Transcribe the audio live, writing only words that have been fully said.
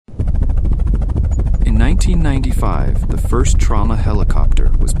1995, the first trauma helicopter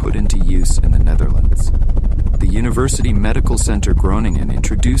was put into use in the Netherlands. The University Medical Center Groningen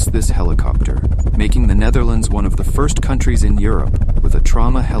introduced this helicopter, making the Netherlands one of the first countries in Europe with a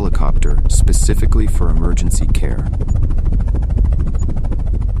trauma helicopter specifically for emergency care.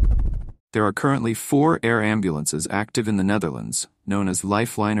 There are currently 4 air ambulances active in the Netherlands, known as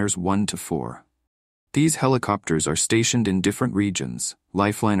Lifeliners 1 to 4. These helicopters are stationed in different regions.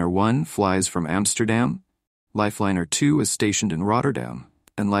 Lifeliner 1 flies from Amsterdam, Lifeliner 2 is stationed in Rotterdam,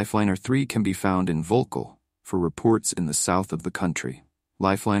 and Lifeliner 3 can be found in Volkel, for reports in the south of the country.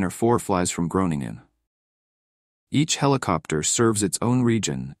 Lifeliner 4 flies from Groningen. Each helicopter serves its own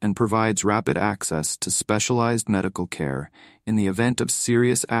region and provides rapid access to specialized medical care in the event of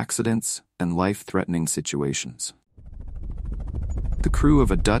serious accidents and life-threatening situations. The crew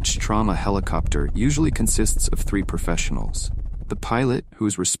of a Dutch trauma helicopter usually consists of 3 professionals: the pilot, who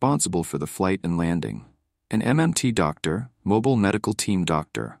is responsible for the flight and landing, an MMT doctor, mobile medical team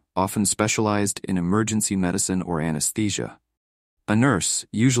doctor, often specialized in emergency medicine or anesthesia, a nurse,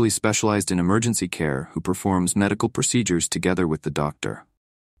 usually specialized in emergency care, who performs medical procedures together with the doctor.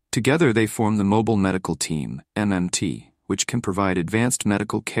 Together they form the mobile medical team, MMT, which can provide advanced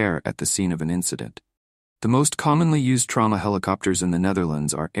medical care at the scene of an incident. The most commonly used trauma helicopters in the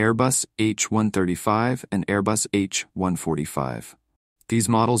Netherlands are Airbus H-135 and Airbus H-145. These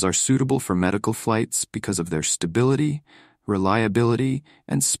models are suitable for medical flights because of their stability, reliability,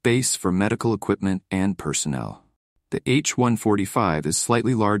 and space for medical equipment and personnel. The H-145 is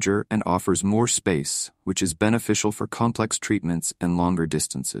slightly larger and offers more space, which is beneficial for complex treatments and longer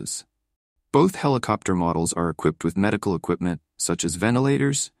distances. Both helicopter models are equipped with medical equipment such as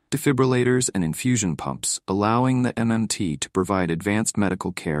ventilators, defibrillators, and infusion pumps, allowing the MMT to provide advanced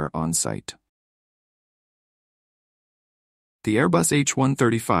medical care on site. The Airbus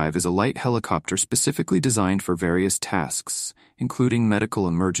H-135 is a light helicopter specifically designed for various tasks, including medical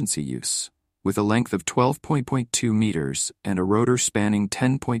emergency use. With a length of 12.2 meters and a rotor spanning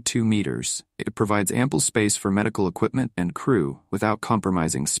 10.2 meters, it provides ample space for medical equipment and crew without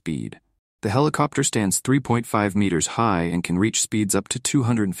compromising speed. The helicopter stands 3.5 meters high and can reach speeds up to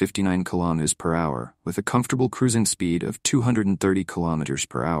 259 kilometers per hour, with a comfortable cruising speed of 230 kilometers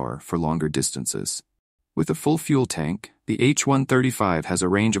per hour for longer distances. With a full fuel tank, the H-135 has a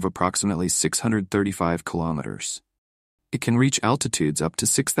range of approximately 635 kilometers. It can reach altitudes up to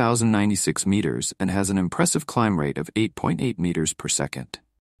 6,096 meters and has an impressive climb rate of 8.8 meters per second.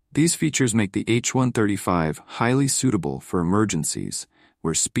 These features make the H-135 highly suitable for emergencies,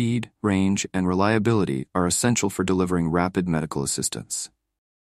 where speed, range, and reliability are essential for delivering rapid medical assistance.